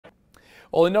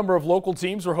Well, a number of local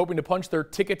teams were hoping to punch their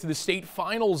ticket to the state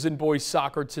finals in boys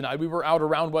soccer tonight. We were out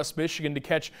around West Michigan to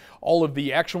catch all of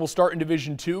the action. We'll start in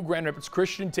Division II. Grand Rapids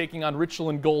Christian taking on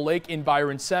Richland Gull Lake in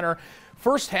Byron Center.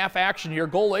 First half action here.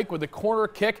 Gull Lake with a corner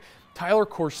kick. Tyler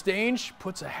Corstange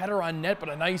puts a header on net, but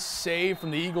a nice save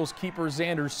from the Eagles keeper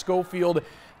Xander Schofield.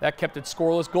 That kept it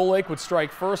scoreless. Gull Lake would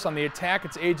strike first on the attack.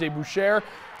 It's A.J. Boucher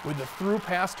with the through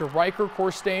pass to Riker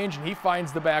Corstange, and he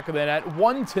finds the back of the net.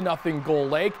 1-0 Gull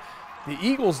Lake. The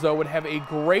Eagles, though, would have a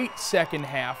great second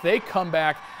half. They come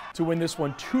back to win this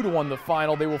one 2-1 the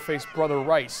final. They will face Brother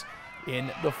Rice in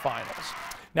the finals.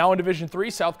 Now in Division III,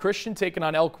 South Christian taking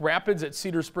on Elk Rapids at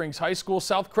Cedar Springs High School.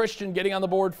 South Christian getting on the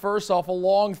board first off a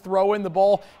long throw in. The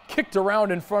ball kicked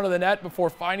around in front of the net before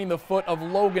finding the foot of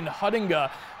Logan Huttinga.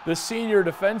 The senior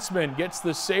defenseman gets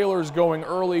the Sailors going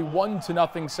early,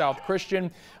 1-0 South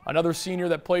Christian. Another senior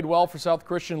that played well for South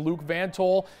Christian, Luke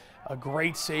Vantol. A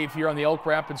great save here on the Elk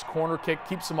Rapids corner kick,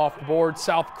 keeps them off the board.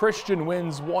 South Christian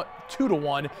wins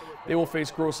 2-1. They will face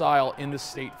Grosse Isle in the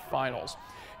state finals.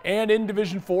 And in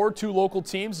Division IV, two local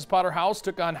teams as Potter House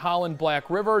took on Holland Black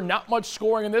River. Not much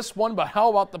scoring in this one, but how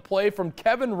about the play from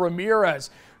Kevin Ramirez?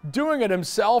 Doing it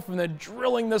himself and then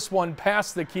drilling this one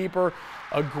past the keeper.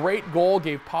 A great goal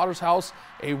gave Potter's House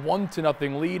a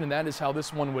 1-0 lead, and that is how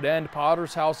this one would end.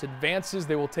 Potter's House advances.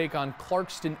 They will take on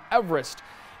Clarkston Everest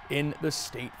in the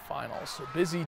state finals. So busy